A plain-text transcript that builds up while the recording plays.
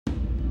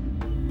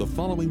The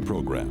following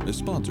program is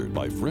sponsored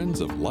by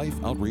Friends of Life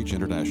Outreach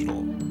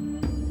International.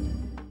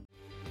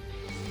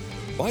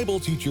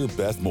 Bible teacher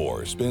Beth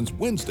Moore spends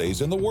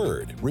Wednesdays in the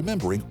Word,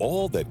 remembering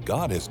all that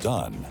God has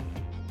done.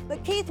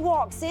 But Keith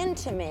walks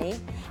into me,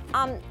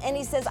 and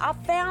he says, I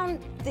found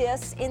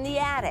this in the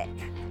attic.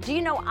 Do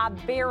you know, I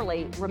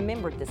barely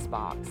remembered this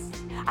box.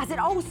 I said,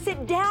 oh,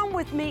 sit down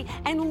with me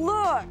and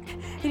look.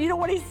 And you know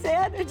what he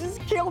said? It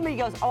just killed me. He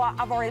goes, oh,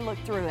 I've already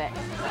looked through it.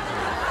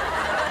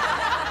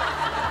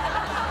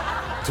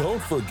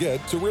 Don't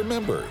forget to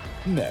remember,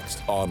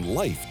 next on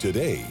Life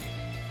Today.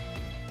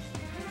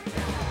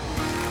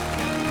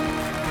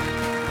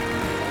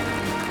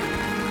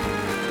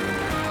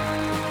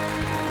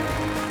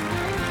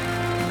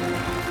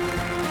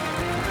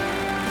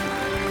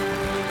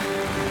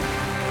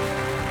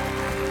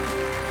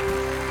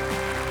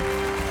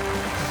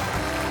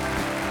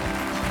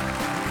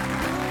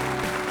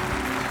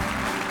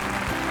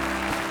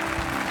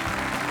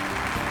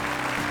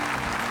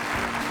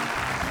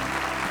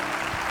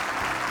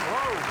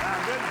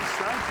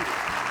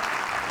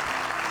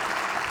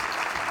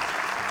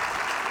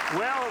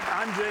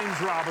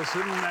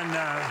 Robison,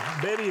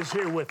 and Betty is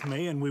here with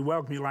me, and we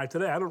welcome you live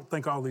today. I don't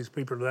think all these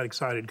people are that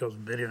excited because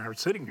Betty and I are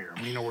sitting here. I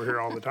mean, you know, we're here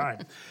all the time.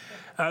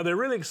 They're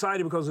really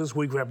excited because this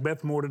week we have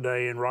Beth Moore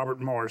today and Robert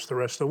Morris the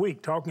rest of the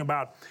week talking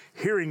about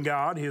hearing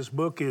God. His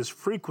book is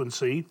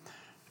Frequency.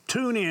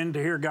 Tune in to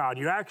hear God.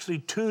 You actually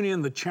tune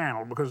in the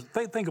channel because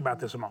think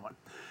about this a moment.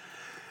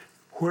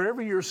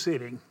 Wherever you're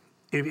sitting,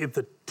 if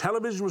the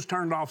television was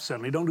turned off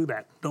suddenly, don't do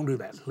that. Don't do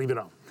that. Leave it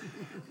on.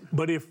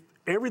 But if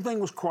everything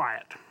was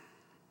quiet,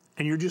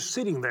 and you're just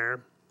sitting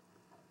there,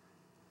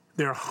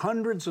 there are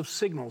hundreds of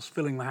signals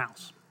filling the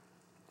house.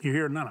 You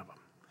hear none of them.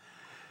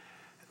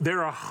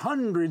 There are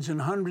hundreds and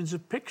hundreds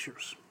of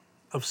pictures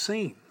of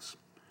scenes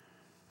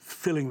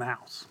filling the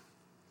house.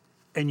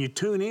 And you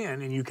tune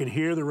in and you can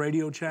hear the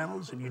radio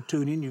channels, and you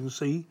tune in, you can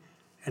see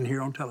and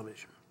hear on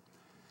television.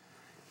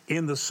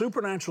 In the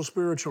supernatural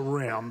spiritual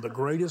realm, the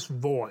greatest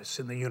voice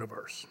in the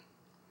universe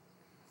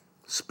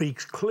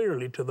speaks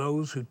clearly to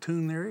those who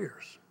tune their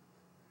ears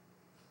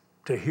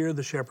to hear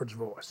the shepherd's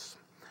voice.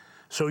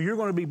 So you're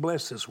going to be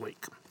blessed this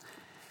week.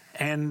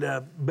 And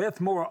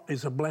Beth Moore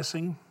is a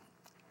blessing.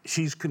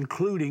 She's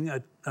concluding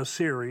a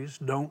series,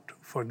 Don't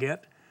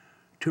Forget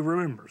to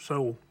Remember.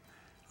 So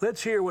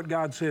let's hear what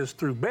God says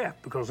through Beth,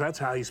 because that's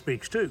how he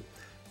speaks too.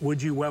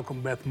 Would you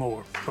welcome Beth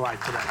Moore to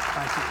Life Today?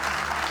 Thank you.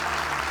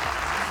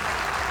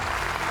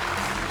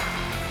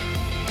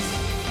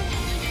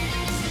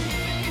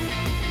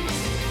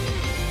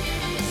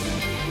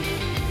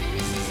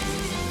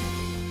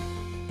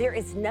 There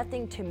is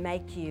nothing to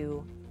make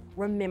you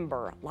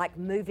remember like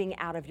moving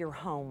out of your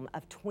home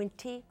of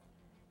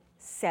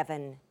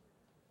 27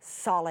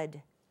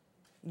 solid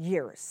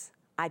years.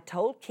 I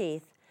told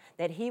Keith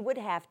that he would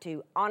have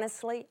to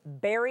honestly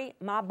bury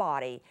my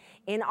body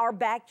in our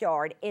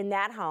backyard in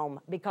that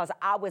home because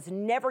I was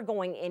never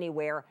going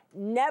anywhere,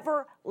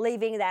 never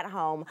leaving that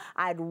home.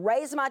 I had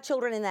raised my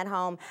children in that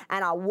home,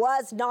 and I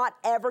was not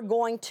ever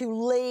going to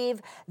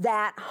leave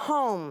that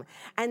home.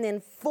 And then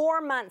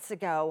 4 months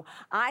ago,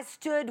 I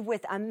stood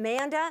with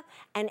Amanda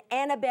and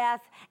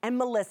Annabeth and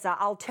Melissa.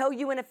 I'll tell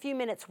you in a few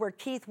minutes where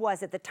Keith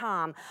was at the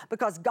time,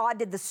 because God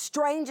did the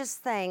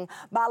strangest thing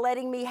by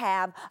letting me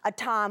have a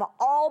time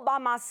all by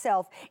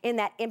myself in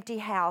that empty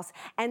house,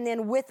 and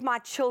then with my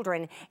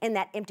children in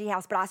that empty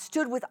house. But I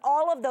stood with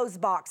all of those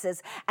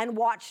boxes and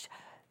watched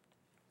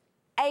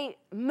a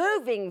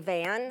moving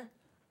van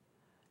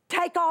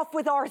take off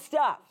with our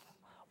stuff,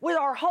 with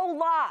our whole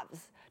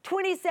lives.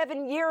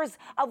 27 years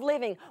of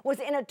living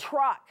was in a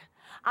truck.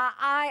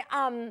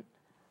 The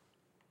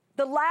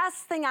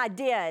last thing I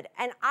did,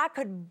 and I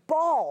could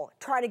bawl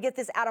trying to get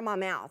this out of my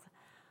mouth.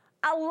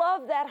 I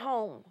love that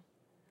home.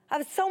 I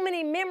have so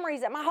many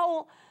memories that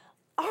our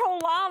whole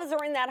lives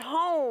are in that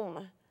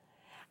home.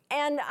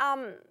 And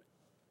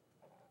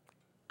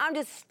I'm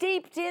just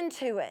steeped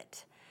into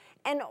it.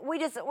 And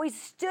we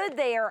stood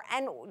there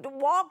and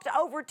walked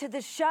over to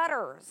the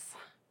shutters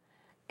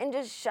and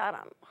just shut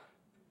them.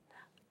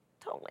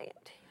 Totally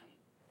empty.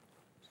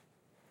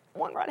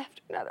 One right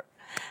after another.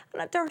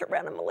 And I turned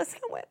around to Melissa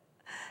and went,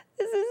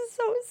 this is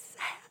so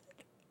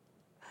sad.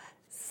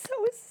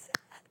 So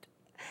sad.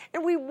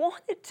 And we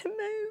wanted to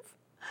move,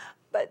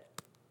 but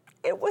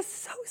it was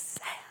so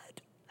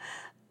sad.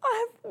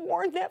 I've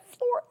worn that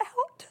floor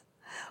out.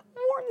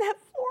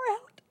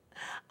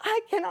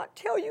 I cannot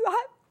tell you,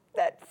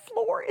 that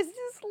floor is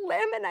just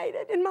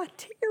laminated in my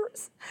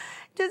tears.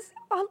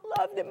 I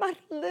loved it, my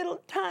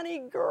little tiny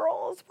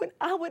girls, when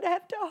I would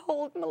have to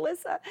hold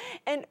Melissa.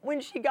 And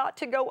when she got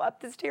to go up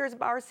the stairs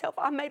by herself,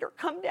 I made her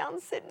come down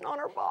sitting on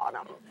her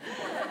bottom.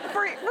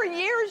 For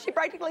years, she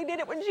practically did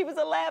it when she was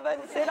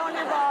 11. Sit on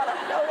your bottom,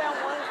 go down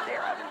one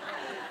stair.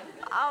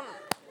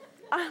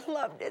 I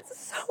loved it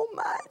so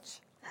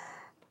much.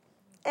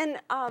 And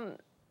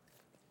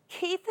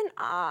Keith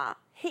and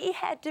he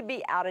had to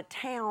be out of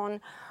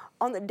town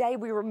on the day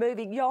we were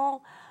moving.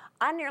 Y'all,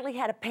 I nearly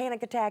had a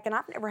panic attack, and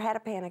I've never had a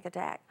panic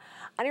attack.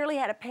 I nearly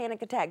had a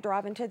panic attack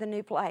driving to the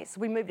new place.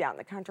 We moved out in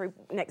the country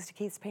next to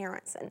Keith's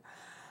parents,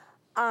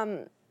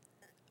 and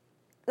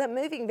the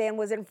moving van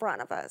was in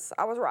front of us.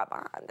 I was right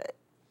behind it.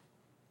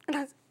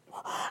 And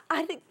I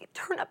had to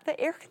turn up the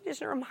air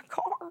conditioner in my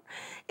car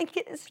and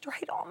get it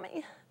straight on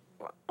me.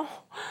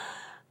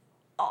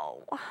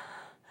 Oh,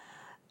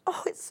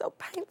 it's so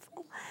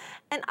painful.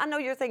 And I know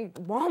you're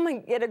thinking,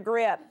 woman, get a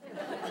grip.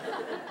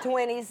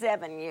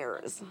 27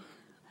 years.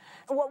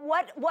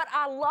 What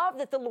I love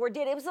that the Lord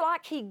did, it was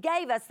like He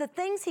gave us the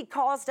things He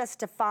caused us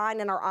to find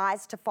and our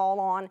eyes to fall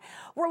on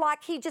were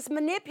like He just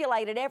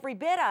manipulated every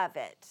bit of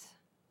it.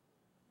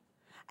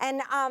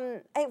 And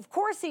of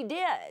course He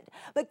did.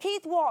 But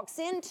Keith walks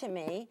into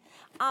me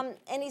and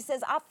he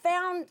says, I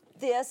found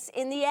this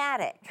in the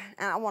attic.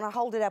 And I want to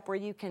hold it up where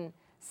you can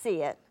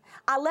see it.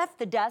 I left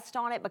the dust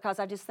on it because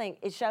I just think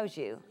it shows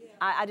you.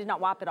 I did not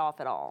wipe it off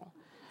at all.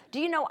 Do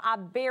you know I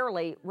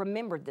barely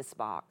remembered this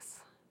box?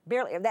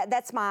 Barely.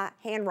 That's my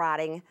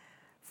handwriting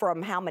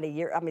from how many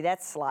years? I mean,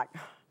 that's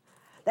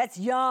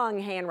young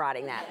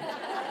handwriting, that.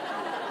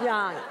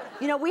 Young.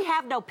 You know, we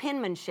have no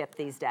penmanship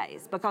these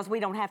days because we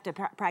don't have to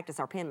practice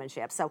our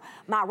penmanship. So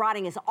my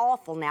writing is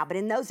awful now, but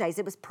in those days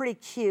it was pretty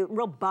cute,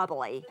 real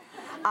bubbly,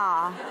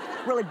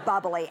 really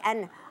bubbly.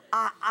 And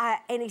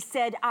and he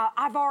said,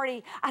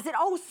 I said,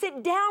 oh,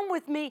 sit down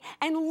with me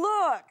and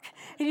look.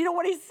 And you know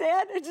what he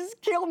said? It just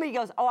killed me. He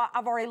goes, oh,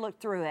 I've already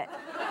looked through it.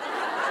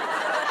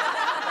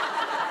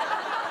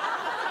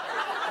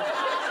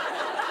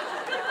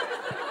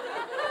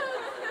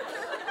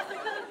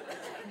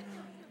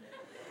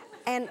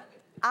 And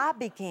I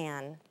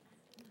began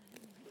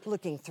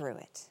looking through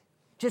it.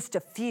 Just a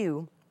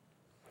few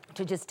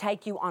to just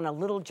take you on a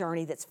little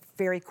journey that's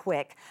very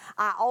quick.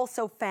 I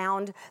also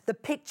found the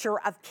picture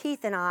of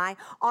Keith and I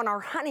on our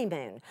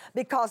honeymoon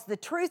because the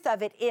truth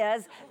of it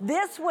is,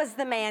 this was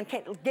the man,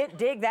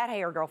 dig that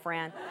hair,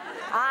 girlfriend.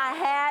 I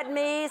had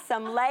me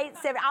some late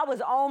 70s, I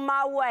was on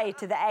my way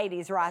to the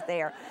 80s right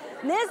there.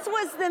 This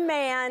was the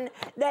man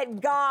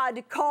that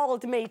God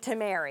called me to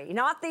marry,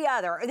 not the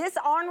other. This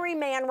ornery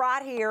man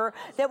right here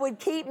that would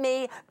keep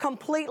me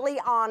completely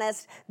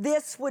honest,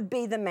 this would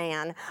be the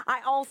man.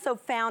 I also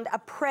found a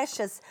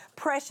precious,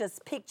 precious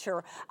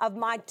picture of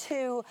my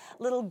two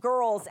little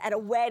girls at a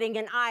wedding,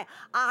 and I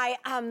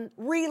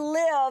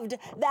relived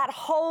that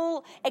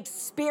whole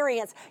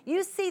experience.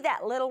 You see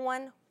that little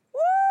one?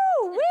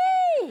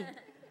 Woo-wee!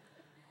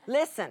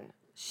 Listen,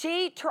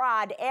 she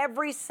tried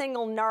every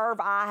single nerve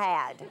I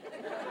had,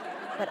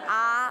 but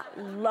I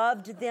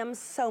loved them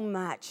so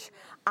much,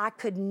 I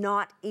could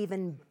not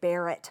even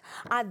bear it.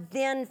 I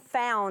then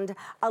found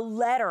a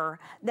letter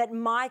that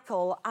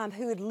Michael,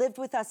 who had lived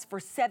with us for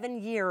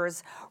 7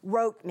 years,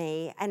 wrote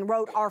me and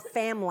wrote our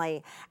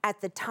family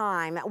at the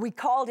time. We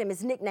called him,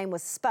 his nickname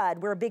was Spud.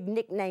 We're a big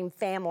nickname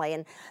family,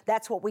 and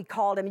that's what we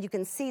called him. You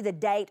can see the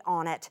date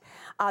on it.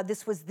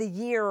 This was the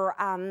year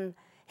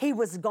he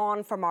was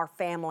gone from our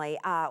family.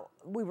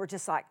 We were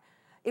just like,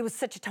 it was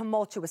such a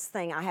tumultuous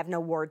thing. I have no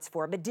words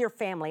for it. But dear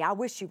family, I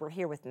wish you were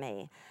here with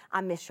me.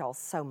 I miss y'all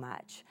so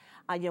much.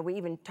 You know, we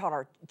even taught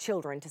our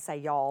children to say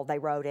y'all. They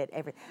wrote it.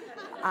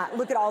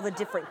 Look at all the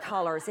different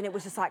colors. And it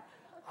was just like,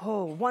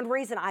 oh, one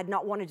reason I'd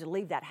not wanted to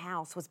leave that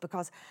house was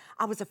because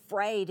I was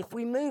afraid if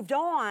we moved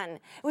on,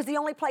 it was the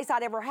only place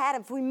I'd ever had.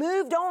 If we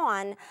moved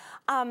on,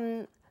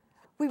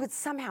 we would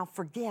somehow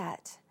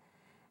forget.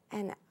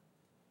 And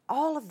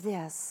all of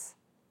this,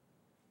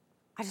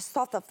 I just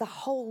thought that the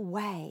whole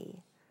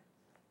way,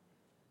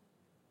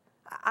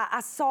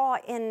 I saw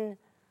in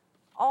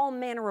all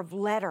manner of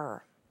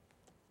letter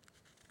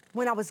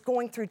when I was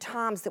going through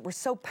times that were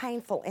so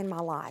painful in my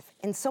life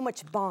and so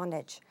much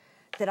bondage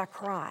that I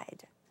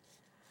cried.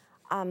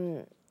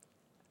 On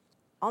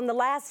the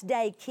last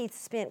day Keith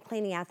spent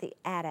cleaning out the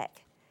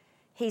attic,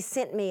 he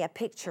sent me a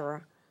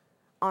picture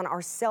on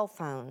our cell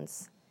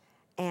phones,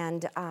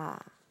 and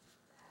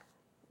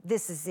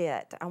this is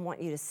it. I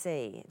want you to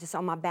see, just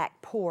on my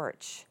back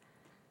porch,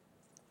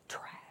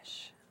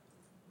 trash.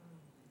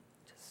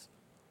 Just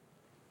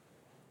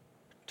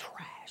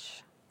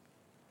trash.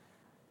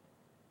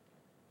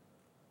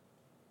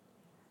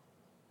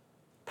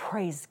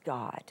 Praise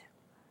God.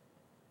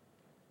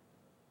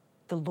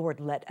 The Lord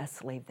let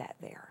us leave that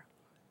there.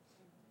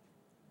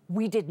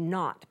 We did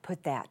not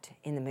put that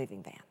in the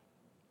moving van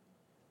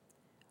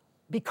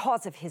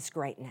because of His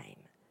great name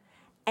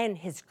and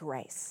His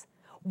grace.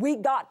 We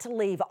got to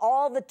leave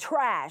all the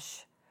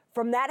trash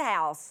from that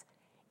house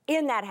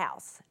in that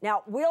house.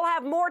 Now, we'll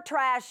have more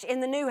trash in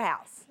the new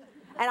house,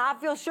 and I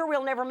feel sure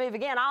we'll never move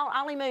again. I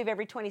only move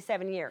every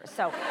 27 years,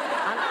 so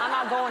I'm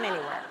not going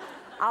anywhere.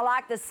 I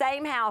like the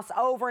same house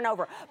over and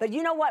over. But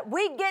you know what?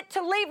 We get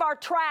to leave our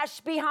trash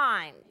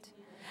behind.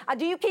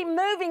 Do you keep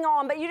moving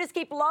on, but you just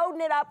keep loading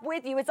it up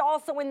with you? It's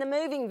also in the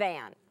moving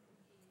van.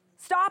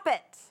 Stop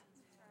it.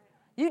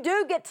 You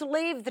do get to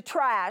leave the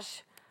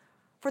trash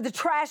for the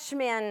trash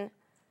men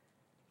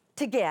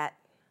to get.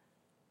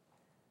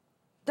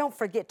 Don't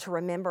forget to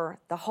remember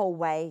the whole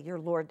way your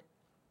Lord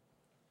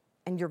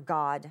and your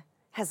God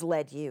has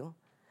led you.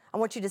 I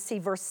want you to see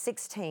verse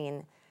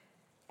 16,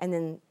 and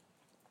then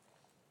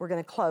we're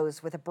going to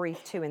close with a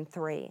brief 2 and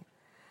 3.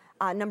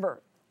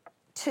 Number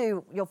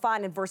 2, you'll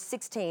find in verse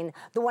 16,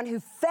 the one who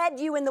fed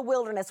you in the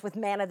wilderness with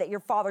manna that your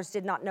fathers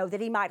did not know,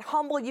 that he might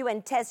humble you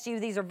and test you.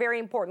 These are very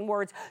important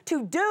words,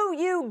 to do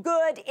you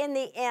good in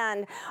the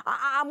end.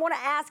 I want to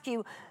ask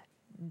you,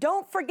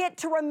 don't forget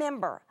to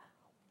remember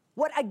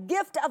what a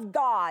gift of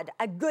God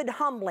a good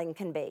humbling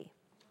can be.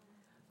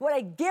 What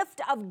a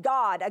gift of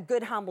God a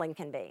good humbling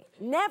can be.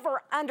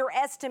 Never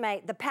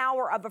underestimate the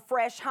power of a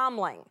fresh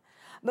humbling,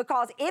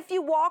 because if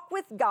you walk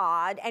with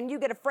God and you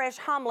get a fresh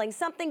humbling,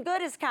 something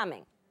good is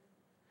coming,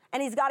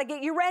 and He's got to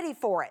get you ready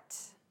for it.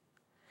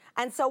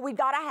 And so we've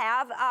got to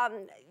have,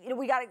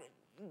 we got to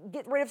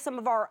get rid of some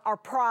of our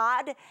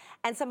pride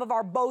and some of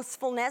our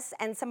boastfulness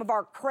and some of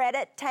our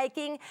credit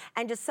taking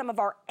and just some of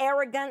our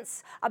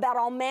arrogance about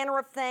all manner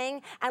of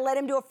thing, and let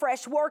Him do a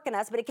fresh work in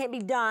us. But it can't be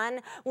done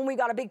when we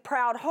got a big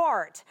proud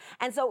heart.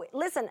 And so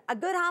listen, a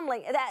good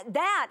humbling,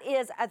 that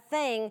is a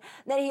thing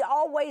that He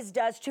always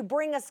does to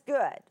bring us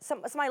good.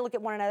 Somebody look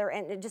at one another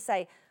and just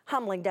say,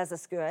 humbling does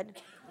us good.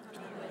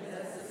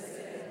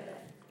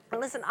 And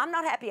listen, I'm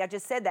not happy I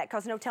just said that,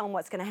 because no telling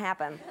what's going to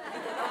happen.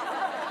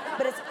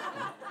 But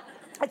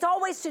it's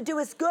always to do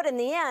us good in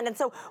the end. And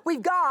so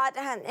we've got,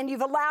 and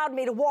you've allowed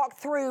me to walk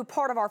through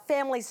part of our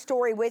family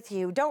story with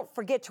you. Don't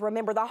forget to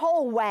remember the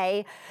whole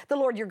way the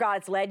Lord your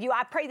God has led you.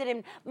 I pray that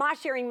in my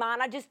sharing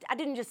mine, I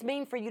didn't just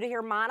mean for you to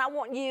hear mine. I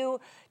want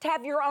you to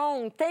have your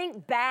own.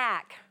 Think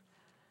back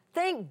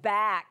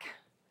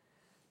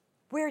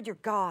where your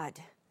God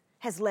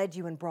has led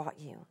you and brought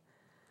you.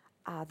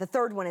 The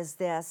third one is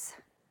this: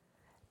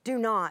 do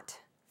not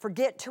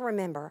forget to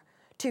remember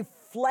to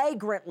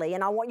flagrantly,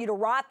 and I want you to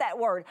write that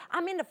word.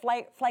 I'm into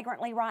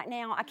flagrantly right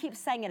now. I keep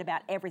saying it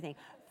about everything.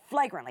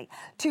 Flagrantly.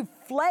 To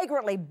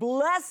flagrantly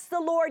bless the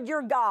Lord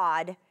your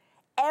God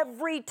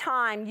every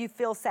time you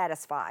feel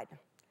satisfied.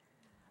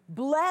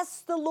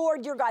 Bless the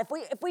Lord your God.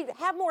 If we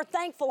have more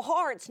thankful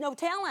hearts, no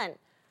telling.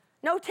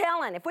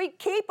 If we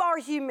keep our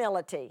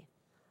humility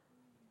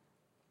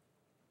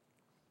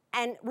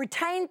and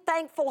retain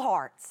thankful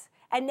hearts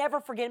and never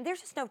forget Him,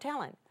 there's just no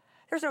telling.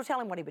 There's no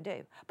telling what He would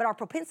do. But our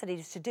propensity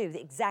is to do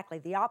exactly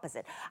the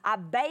opposite. I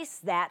base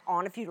that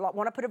on, if you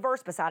want to put a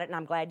verse beside it, and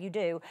I'm glad you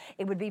do,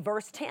 it would be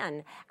verse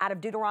 10 out of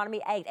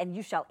Deuteronomy 8. And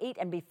you shall eat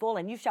and be full,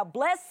 and you shall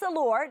bless the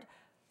Lord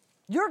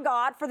your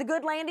God for the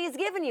good land He has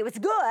given you. It's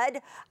good.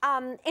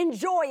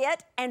 Enjoy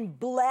it and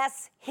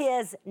bless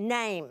His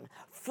name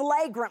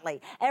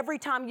flagrantly. Every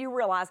time you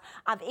realize,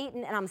 I've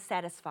eaten and I'm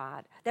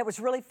satisfied. That was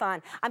really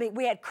fun. I mean,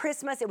 we had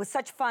Christmas. It was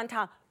such a fun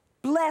time.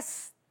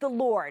 Bless the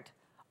Lord,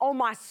 oh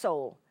my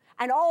soul,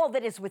 and all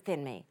that is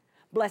within me.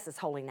 Bless His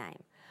holy name.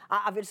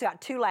 I've just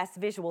got 2 last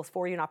visuals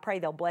for you, and I pray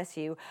they'll bless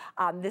you.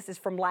 This is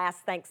from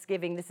last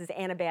Thanksgiving. This is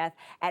Anna Beth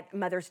at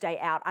Mother's Day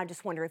Out. I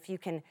just wonder if you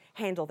can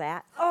handle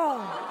that.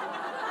 Oh.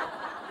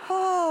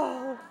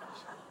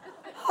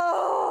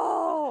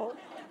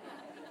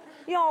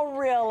 Y'all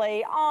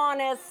really,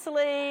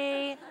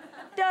 honestly,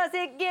 does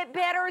it get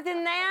better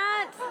than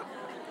that?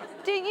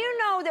 Do you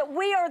know that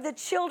we are the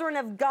children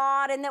of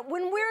God, and that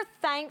when we're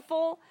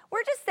thankful,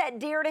 we're just that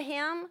dear to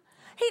Him?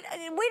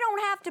 We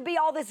don't have to be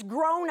all this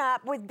grown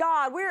up with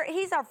God.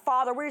 He's our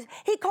Father.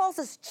 He calls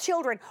us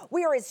children.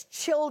 We are His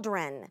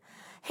children.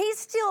 He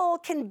still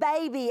can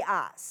baby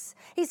us.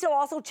 He still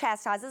also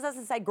chastises us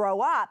and say,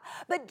 grow up.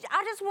 But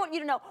I just want you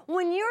to know,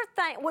 when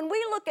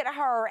we look at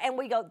her and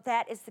we go,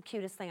 that is the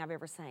cutest thing I've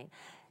ever seen,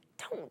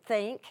 don't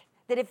think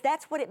that if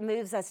that's what it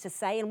moves us to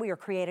say, and we are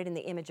created in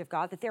the image of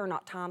God, that there are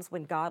not times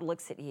when God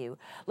looks at you,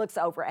 looks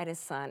over at His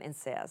Son and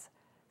says,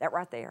 that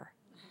right there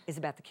is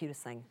about the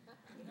cutest thing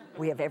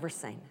we have ever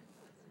seen.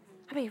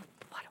 I mean,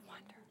 what a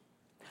wonder.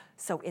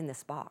 So in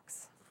this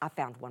box, I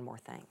found one more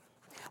thing.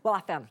 Well,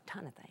 I found a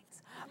ton of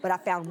things, but I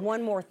found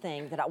one more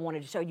thing that I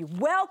wanted to show you.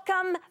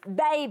 Welcome,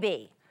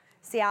 baby.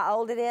 See how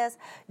old it is?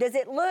 Does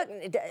it look,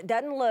 it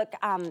doesn't look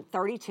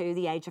 32,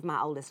 the age of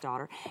my oldest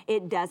daughter.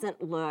 It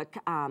doesn't look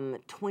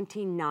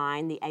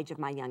 29, the age of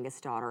my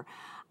youngest daughter.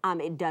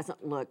 It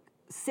doesn't look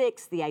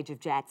 6, the age of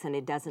Jackson.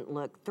 It doesn't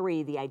look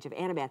 3, the age of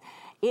Annabeth.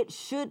 It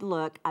should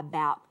look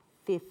about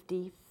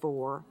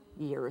 54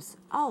 years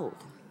old.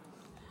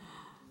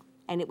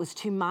 And it was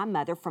to my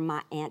mother from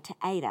my Aunt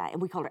Ada,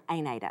 and we called her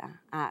Aunt Ada.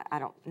 I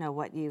don't know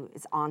what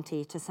it's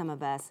auntie to some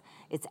of us,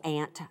 it's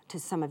aunt to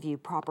some of you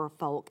proper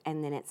folk,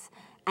 and then it's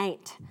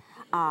aunt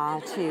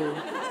to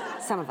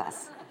some of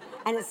us.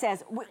 And it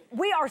says,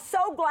 we are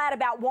so glad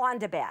about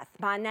Wanda Beth.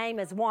 My name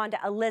is Wanda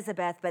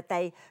Elizabeth, but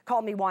they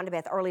called me Wanda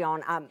Beth early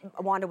on.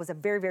 Wanda was a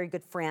very, very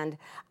good friend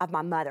of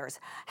my mother's.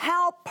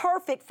 How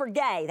perfect for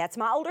Gay. That's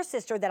my older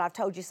sister that I've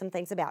told you some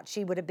things about.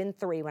 She would have been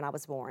 3 when I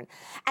was born.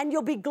 And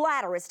you'll be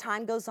gladder as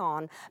time goes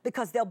on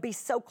because they'll be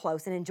so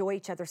close and enjoy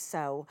each other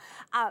so.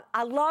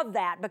 I love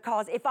that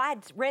because if I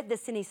had read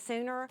this any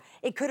sooner,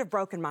 it could have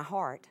broken my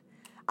heart.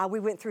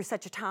 We went through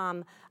such a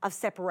time of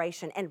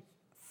separation, and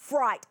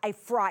a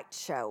fright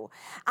show.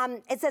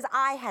 It says,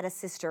 I had a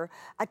sister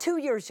 2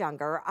 years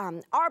younger.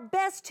 Our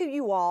best to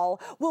you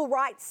all will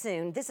write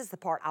soon. This is the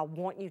part I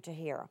want you to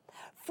hear.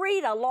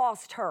 Frida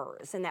lost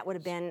hers, and that would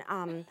have been,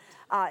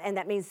 and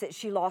that means that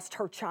she lost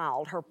her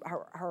child.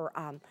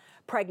 Her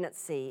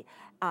pregnancy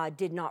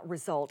did not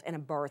result in a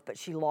birth, but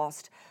she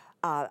lost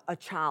a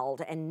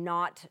child, and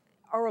not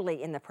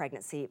early in the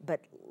pregnancy, but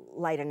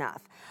late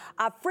enough.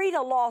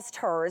 Frida lost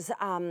hers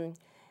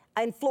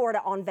in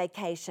Florida on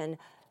vacation.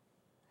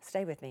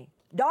 Stay with me.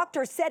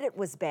 Doctor said it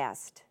was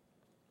best.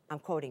 I'm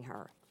quoting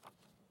her.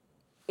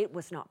 It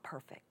was not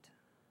perfect.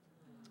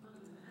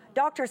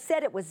 Doctor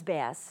said it was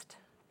best.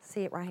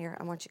 See it right here?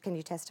 I want you, can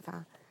you testify?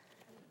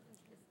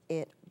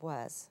 It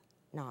was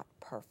not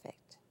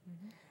perfect.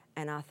 Mm-hmm.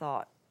 And I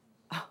thought,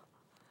 oh,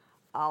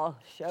 I'll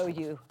show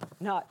you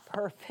not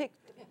perfect.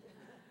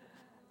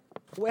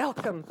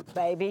 Welcome,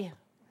 baby.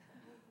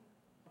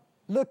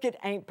 Look, it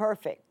ain't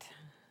perfect.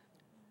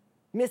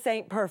 Miss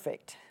ain't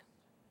perfect.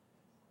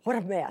 What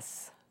a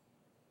mess.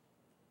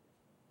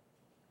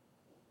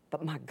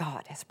 But my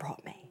God has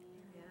brought me.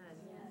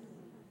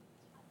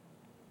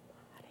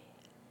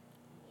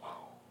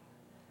 Long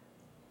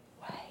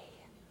way.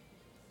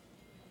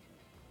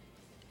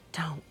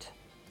 Don't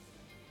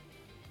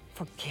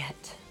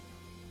forget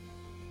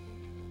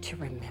to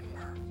remember.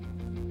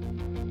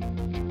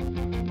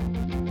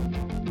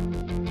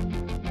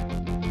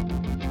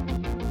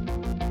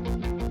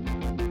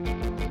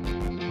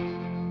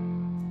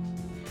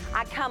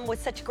 I come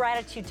with such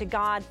gratitude to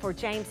God for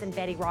James and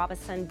Betty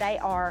Robison. They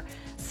are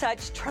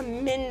such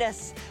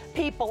tremendous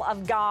people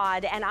of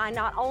God, and I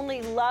not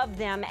only love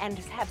them and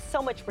have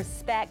so much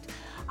respect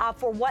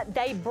for what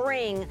they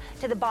bring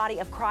to the body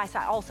of Christ,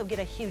 I also get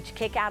a huge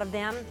kick out of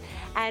them,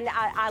 and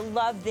I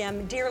love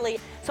them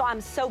dearly. So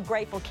I'm so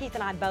grateful. Keith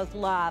and I both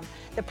love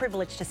the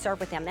privilege to serve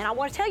with them. And I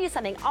want to tell you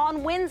something.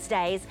 On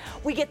Wednesdays,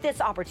 we get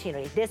this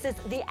opportunity. This is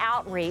the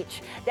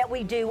outreach that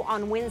we do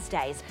on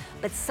Wednesdays.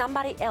 But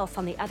somebody else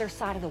on the other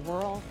side of the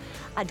world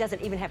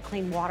doesn't even have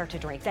clean water to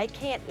drink. They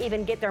can't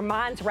even get their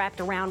minds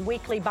wrapped around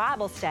weekly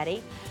Bible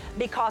study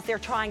because they're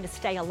trying to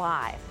stay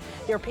alive.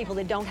 There are people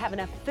that don't have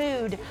enough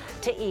food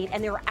to eat,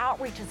 and there are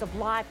outreaches of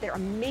life that are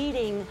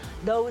meeting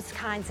those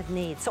kinds of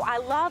needs. So I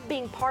love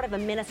being part of a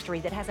ministry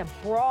that has a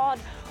broad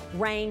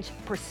range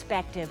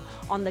perspective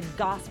on the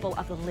gospel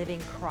of the living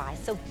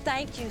Christ. So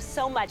thank you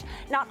so much,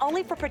 not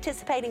only for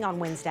participating on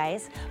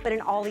Wednesdays, but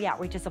in all the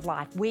outreaches of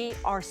life. We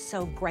are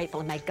so grateful,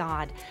 and may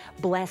God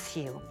bless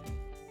you.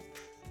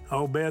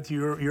 Oh, Beth,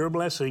 you're a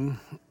blessing,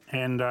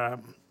 and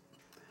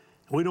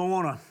we don't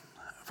want to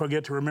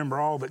forget to remember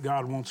all that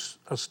God wants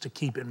us to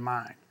keep in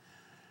mind.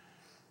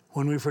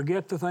 When we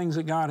forget the things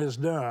that God has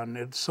done,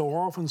 it so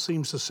often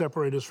seems to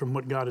separate us from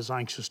what God is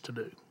anxious to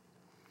do.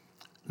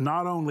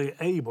 Not only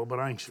able, but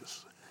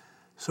anxious.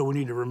 So we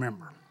need to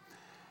remember.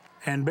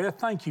 And Beth,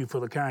 thank you for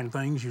the kind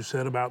things you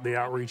said about the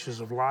outreaches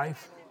of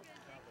life.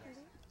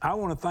 I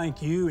want to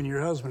thank you and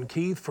your husband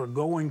Keith for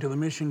going to the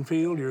mission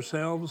field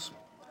yourselves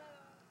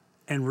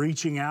and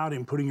reaching out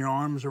and putting your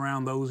arms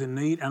around those in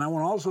need. And I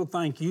want to also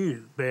thank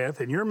you,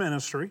 Beth, and your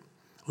ministry,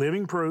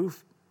 Living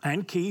Proof,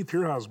 and Keith,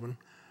 your husband,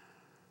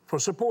 for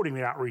supporting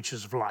the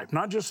outreaches of life,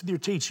 not just with your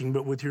teaching,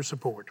 but with your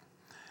support.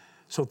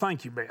 So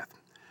thank you, Beth.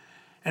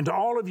 And to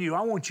all of you,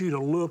 I want you to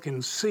look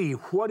and see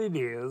what it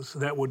is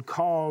that would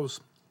cause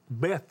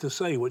Beth to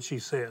say what she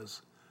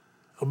says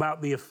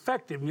about the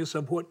effectiveness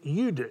of what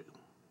you do.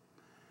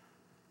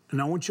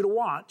 And I want you to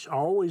watch. I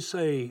always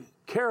say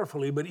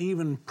carefully, but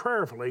even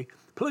prayerfully,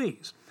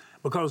 please,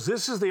 because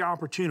this is the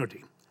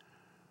opportunity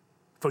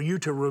for you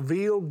to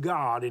reveal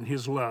God and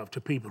His love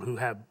to people who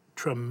have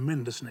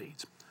tremendous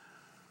needs.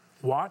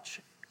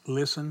 Watch,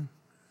 listen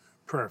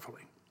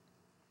prayerfully.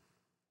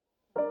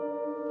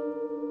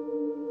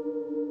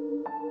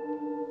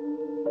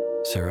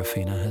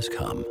 Serafina has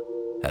come,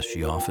 as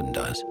she often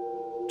does,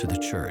 to the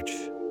church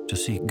to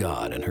seek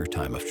God in her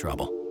time of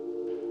trouble.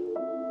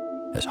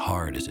 As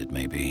hard as it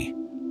may be,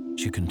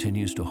 she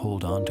continues to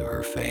hold on to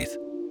her faith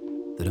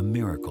that a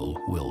miracle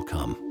will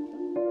come.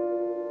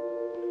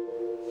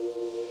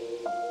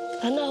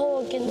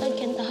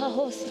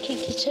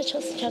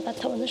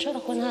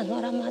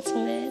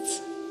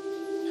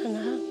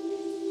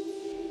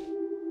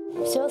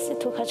 byose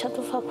tukaca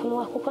tuva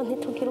kunwa kuko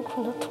ntitugira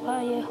ukuntu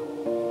tubayeho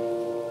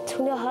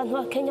turi ahantu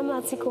hakenya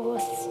amazi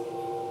rwose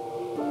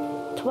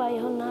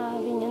tubayeho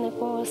nabi nyene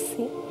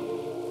rwose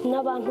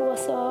n'abantu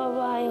bose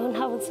babayeho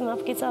nta buzima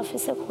bwiza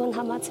bafise kuko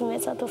nta mazi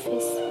meza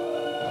dufise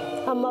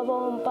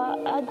amabomba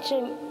aje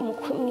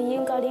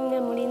mwiyinga rimwe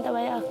murinda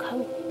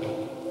bayakamye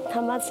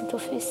nta mazi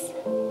dufise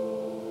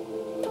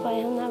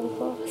tubayeho nabi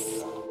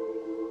rwose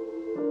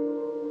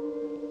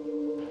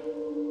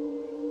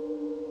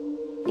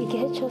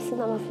igihe cyose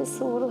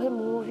namafise uburuhe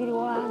mu mubiri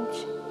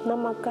wanje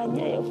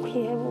n'amaganya yo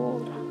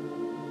kwihebura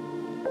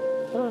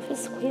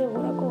namafise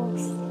kwihebura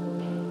rwose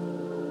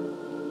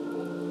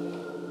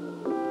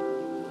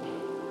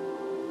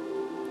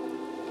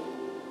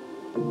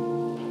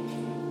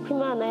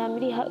Imana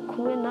yamiri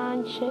kumwe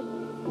nanje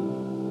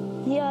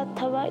iyo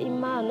ataba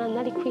imana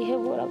nari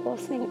kwihebura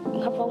rwose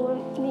nkavamo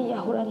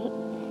niyahura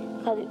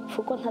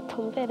nkavuga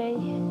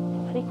ntatumbereye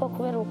ariko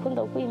kubera urukundo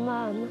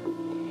rw'imana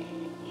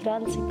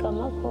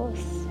iranzigama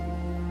rwose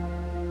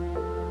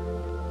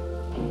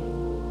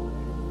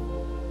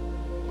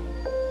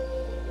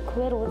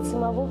kubera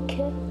ubuzima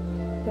buke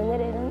none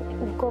rero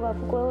ubwoba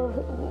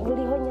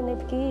buriho nyine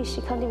bwinshi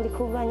kandi buri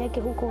ku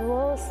banyagihugu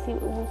bose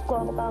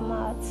ubwoba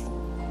bw'amazi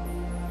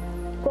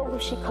bwo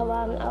gushika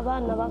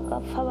abana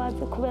bagapfa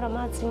bazi kubera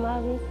amazi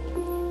mabi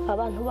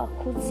abantu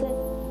bakuze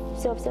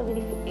byose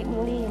biri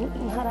muri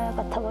ntara ya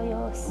Gatabo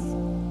yose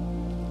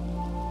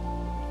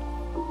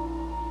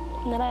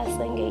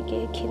narayasengeye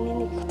igihe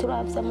kinini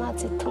turavye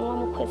amazi tunywa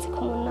mu kwezi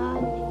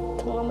k'umunani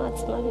tunywa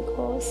amazi mabi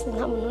rwose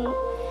nta muntu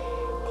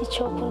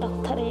icyo kunda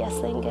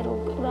kutariyasengera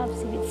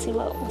uravye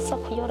ibiziba usa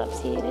kuyora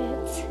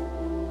vyiretse.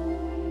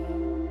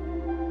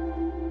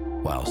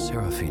 While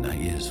Serafina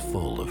is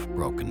full of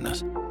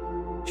brokenness,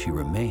 she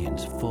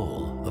remains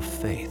full of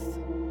faith.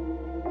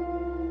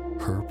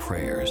 Her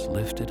prayers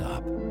lifted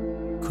up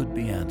could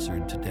be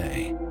answered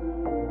today.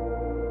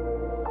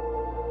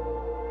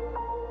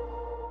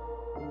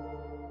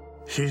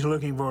 She's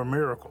looking for a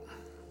miracle.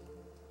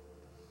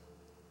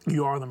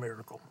 You are the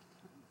miracle.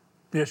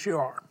 Yes, you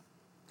are.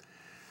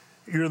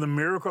 You're the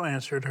miracle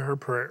answer to her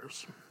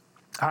prayers.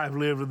 I've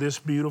lived with this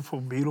beautiful,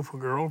 beautiful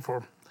girl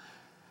for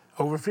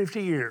over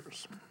 50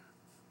 years.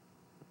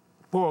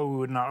 Boy, we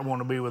would not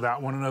want to be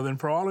without one another. And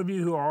for all of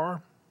you who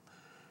are,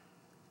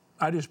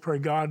 I just pray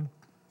God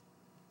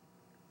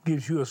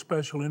gives you a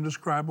special,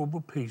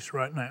 indescribable peace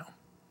right now,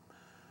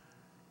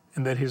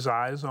 and that His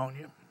eye is on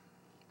you.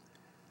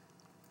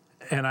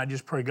 And I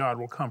just pray God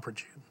will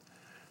comfort you.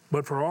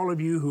 But for all of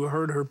you who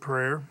heard her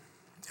prayer,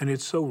 and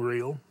it's so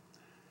real,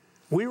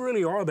 we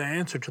really are the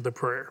answer to the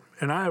prayer.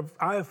 And I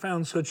have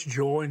found such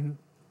joy in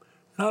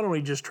not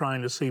only just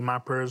trying to see my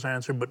prayers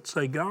answered, but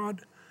say,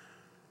 God,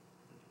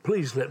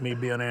 please let me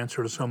be an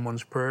answer to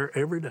someone's prayer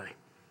every day.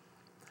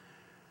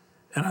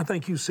 And I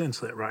think you sense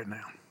that right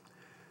now.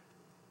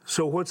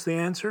 So what's the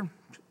answer?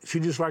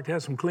 She'd just like to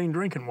have some clean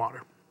drinking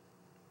water.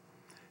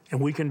 And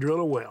we can drill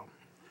a well.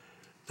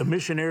 The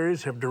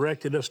missionaries have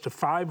directed us to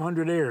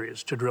 500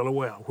 areas to drill a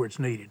well where it's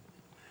needed,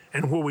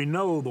 and where we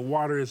know the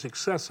water is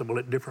accessible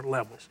at different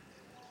levels.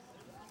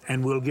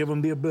 And we'll give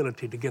them the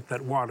ability to get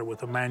that water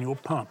with a manual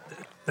pump.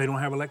 They don't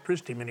have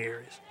electricity in many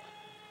areas.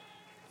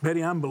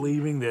 Betty, I'm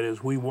believing that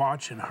as we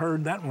watch and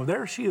heard that one,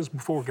 there she is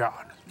before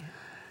God.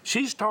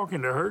 She's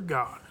talking to her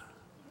God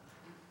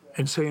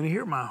and saying,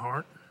 hear my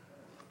heart,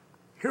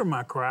 hear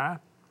my cry,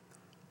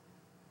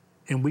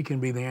 and we can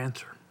be the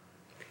answer.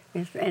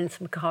 And it's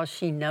because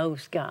she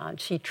knows God,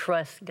 she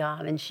trusts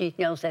God, and she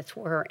knows that's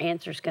where her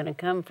answer's going to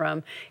come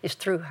from, is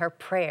through her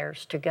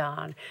prayers to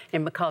God.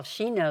 And because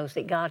she knows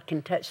that God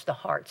can touch the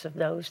hearts of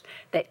those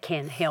that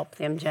can help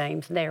them,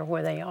 James, there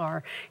where they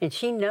are. And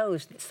she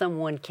knows that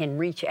someone can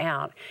reach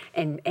out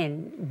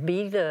and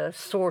be the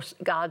source,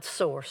 God's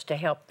source, to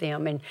help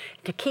them and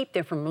to keep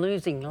them from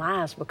losing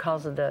lives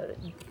because of the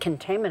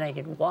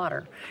contaminated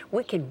water.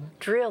 We can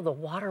drill the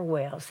water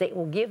wells that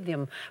will give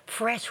them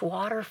fresh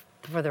water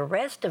for the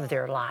rest of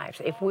their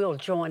lives if we'll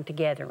join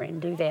together and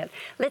do that.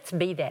 Let's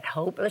be that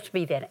hope. Let's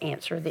be that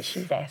answer that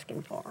she's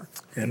asking for.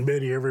 And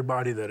Betty,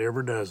 everybody that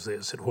ever does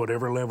this, at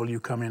whatever level you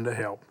come in to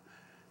help,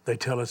 they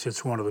tell us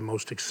it's one of the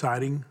most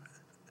exciting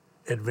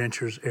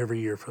adventures every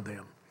year for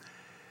them.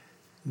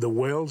 The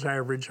wells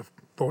average of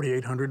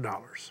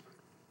 $4,800.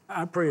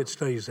 I pray it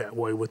stays that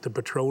way. With the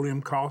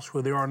petroleum costs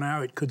where they are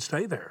now, it could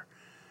stay there.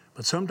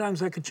 But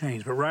sometimes that could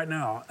change. But right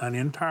now, an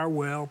entire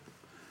well,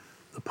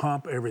 the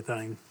pump,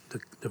 everything,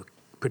 the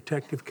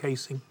protective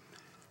casing,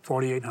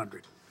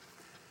 $4,800.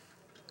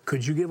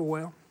 Could you give a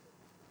well?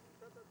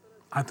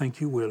 I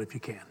think you will if you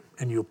can,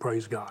 and you'll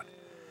praise God.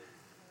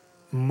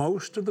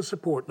 Most of the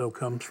support, though,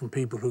 comes from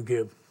people who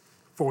give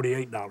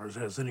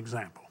 $48 as an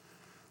example.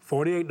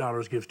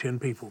 $48 gives 10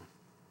 people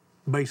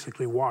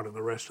basically water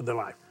the rest of their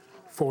life.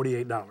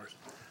 $48.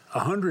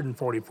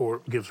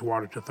 $144 gives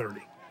water to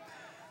 30.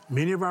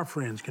 Many of our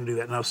friends can do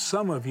that. Now,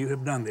 some of you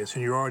have done this,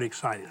 and you're already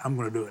excited. I'm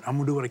going to do it. I'm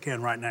going to do what I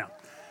can right now.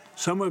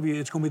 Some of you,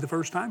 it's going to be the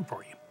first time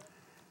for you.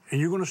 And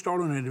you're going to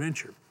start on an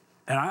adventure.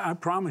 And I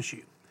promise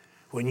you,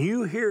 when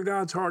you hear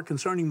God's heart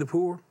concerning the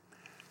poor,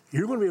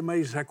 you're going to be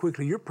amazed how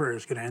quickly your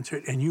prayers get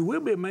answered. And you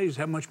will be amazed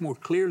how much more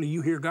clearly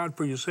you hear God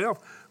for yourself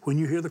when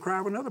you hear the cry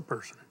of another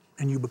person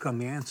and you become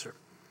the answer.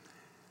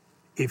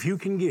 If you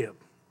can give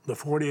the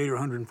 48 or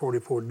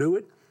 144, do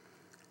it.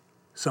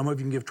 Some of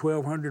you can give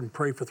 1,200 and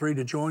pray for 3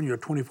 to join. You're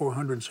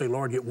 2,400 and say,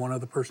 Lord, get one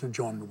other person to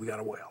join me. We got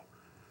a well.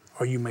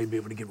 Or you may be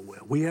able to give a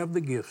well. We have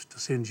the gifts to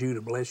send you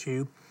to bless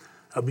you.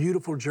 A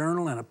beautiful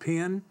journal and a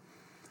pen.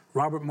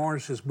 Robert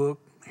Morris's book,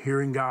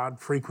 Hearing God,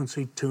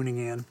 Frequency, Tuning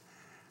In,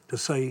 to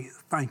say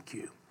thank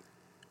you.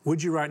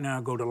 Would you right now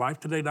go to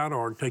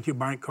lifetoday.org, take your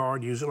bank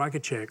card, use it like a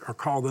check, or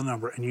call the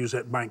number and use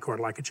that bank card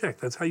like a check.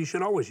 That's how you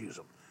should always use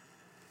them.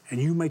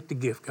 And you make the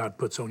gift God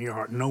puts on your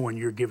heart, knowing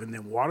you're giving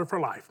them water for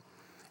life.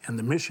 And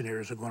the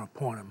missionaries are going to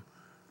point them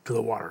to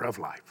the water of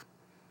life.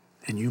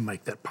 And you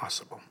make that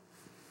possible.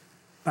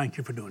 Thank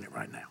you for doing it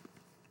right now.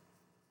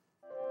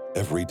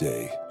 Every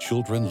day,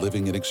 children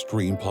living in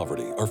extreme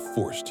poverty are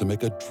forced to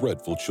make a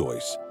dreadful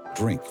choice: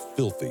 drink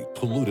filthy,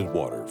 polluted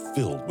water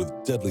filled with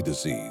deadly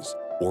disease,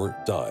 or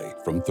die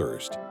from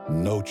thirst.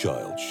 No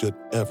child should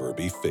ever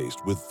be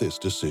faced with this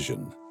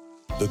decision.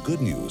 The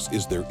good news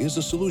is there is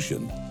a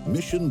solution.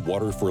 Mission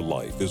Water for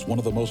Life is one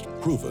of the most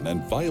proven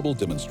and viable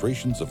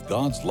demonstrations of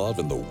God's love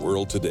in the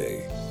world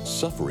today.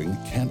 Suffering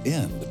can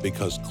end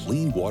because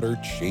clean water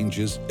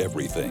changes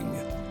everything.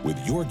 With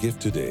your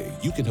gift today,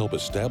 you can help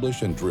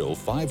establish and drill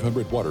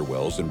 500 water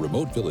wells in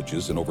remote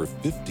villages in over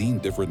 15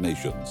 different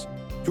nations.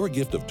 Your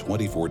gift of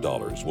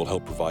 $24 will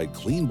help provide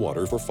clean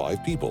water for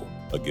 5 people.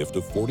 A gift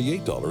of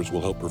 $48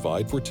 will help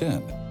provide for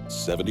 10.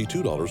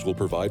 $72 will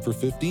provide for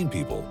 15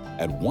 people,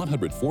 and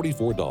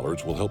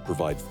 $144 will help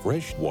provide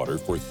fresh water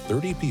for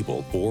 30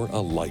 people for a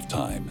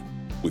lifetime.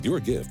 With your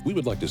gift, we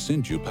would like to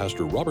send you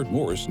Pastor Robert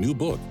Morris' new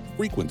book,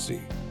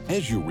 Frequency.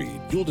 As you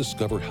read, you'll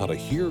discover how to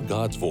hear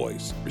God's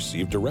voice,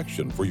 receive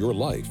direction for your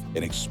life,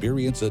 and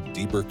experience a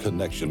deeper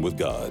connection with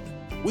God.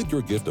 With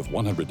your gift of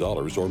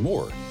 $100 or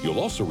more, you'll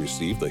also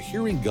receive the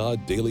Hearing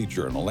God Daily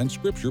Journal and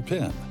Scripture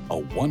Pen, a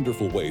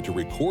wonderful way to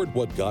record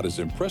what God is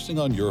impressing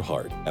on your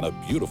heart and a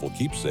beautiful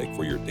keepsake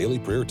for your daily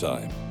prayer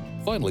time.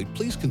 Finally,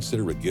 please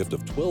consider a gift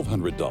of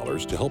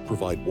 $1,200 to help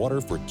provide water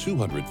for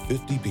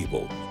 250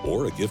 people,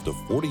 or a gift of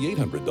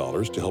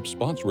 $4,800 to help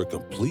sponsor a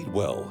complete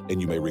well,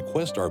 and you may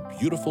request our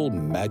beautiful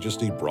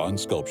Majesty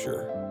bronze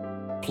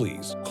sculpture.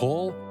 Please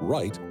call,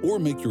 write, or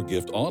make your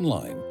gift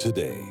online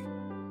today.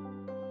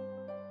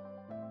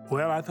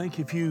 Well, I think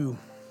if you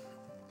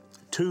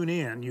tune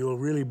in, you'll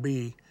really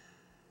be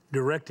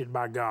directed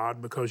by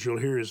God because you'll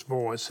hear His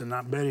voice. And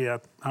Betty,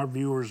 our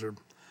viewers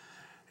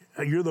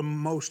you're the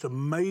most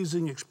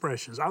amazing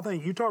expressions. I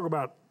think you talk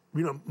about,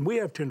 we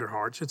have tender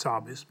hearts, it's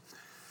obvious.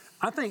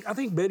 I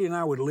think Betty and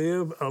I would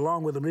live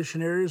along with the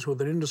missionaries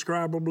with an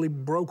indescribably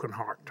broken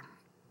heart.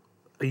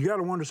 You got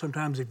to wonder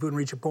sometimes if we would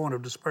reach a point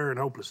of despair and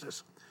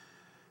hopelessness,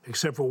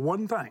 except for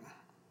one thing.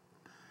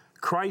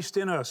 Christ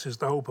in us is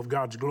the hope of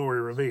God's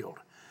glory revealed.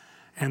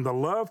 And the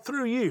love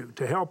through you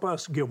to help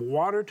us give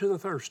water to the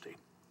thirsty,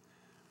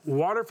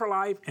 water for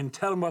life, and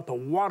tell them about the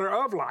water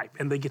of life.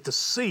 And they get to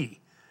see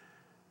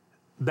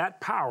that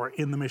power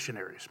in the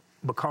missionaries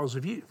because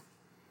of you.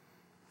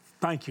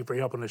 Thank you for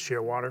helping us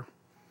share water.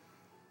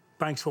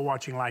 Thanks for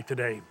watching Life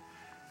Today.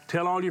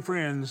 Tell all your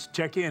friends,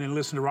 check in and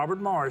listen to Robert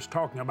Morris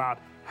talking about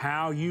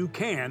how you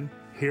can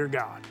hear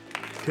God.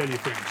 Tell your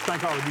friends.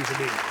 Thank all of you for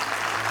being here.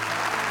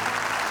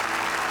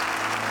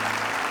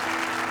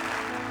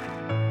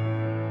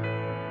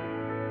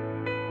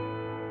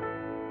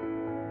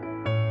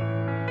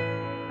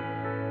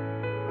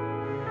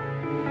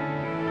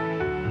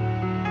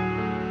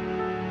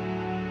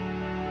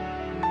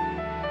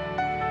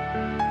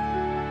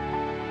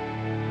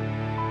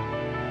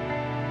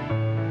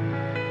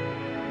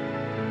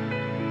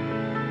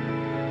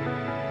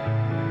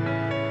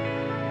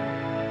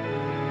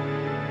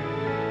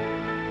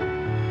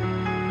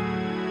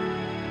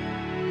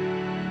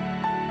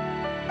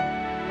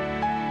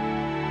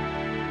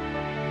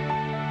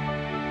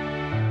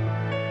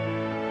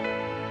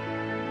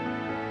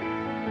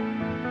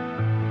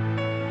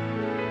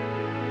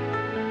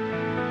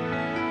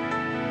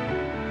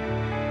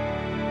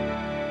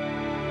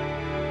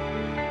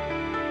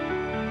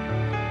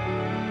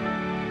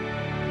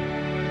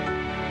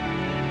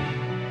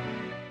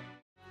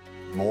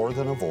 More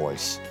than a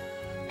voice,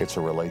 it's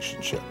a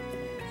relationship.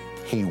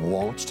 He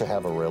wants to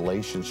have a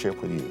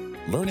relationship with you.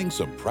 Learning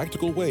some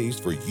practical ways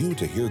for you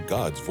to hear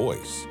God's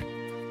voice.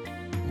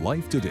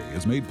 Life Today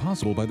is made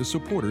possible by the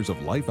supporters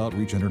of Life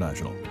Outreach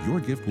International. Your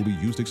gift will be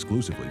used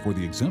exclusively for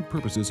the exempt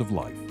purposes of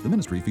life. The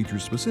ministry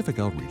features specific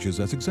outreaches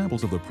as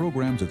examples of the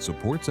programs it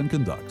supports and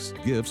conducts.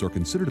 Gifts are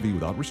considered to be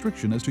without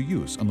restriction as to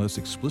use unless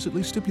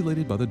explicitly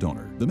stipulated by the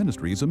donor. The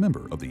ministry is a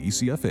member of the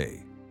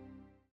ECFA.